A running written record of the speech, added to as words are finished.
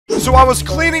So I was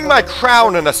cleaning my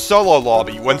crown in a solo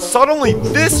lobby when suddenly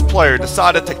this player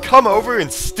decided to come over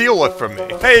and steal it from me.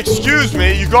 Hey, excuse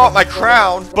me, you got my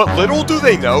crown. But little do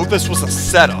they know this was a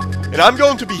setup, and I'm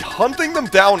going to be hunting them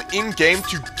down in-game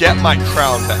to get my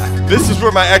crown back. This is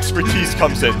where my expertise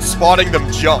comes in, spotting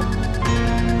them jump.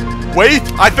 Wait,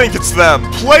 I think it's them.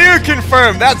 Player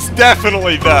confirmed, that's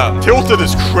definitely them. Tilted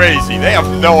is crazy, they have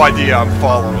no idea I'm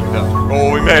following them.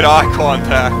 Oh, we made eye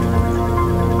contact.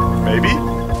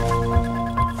 Maybe?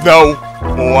 No.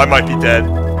 Oh, I might be dead.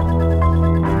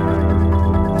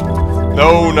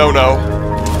 No, no, no.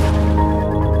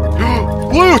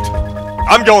 Loot!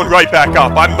 I'm going right back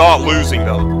up. I'm not losing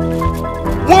them.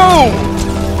 Whoa!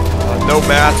 No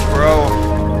mats,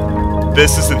 bro.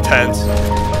 This is intense.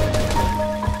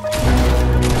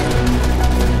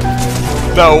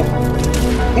 No.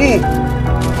 Ooh.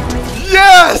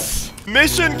 Yes!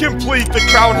 Mission complete. The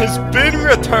crown has been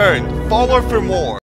returned. Follow for more.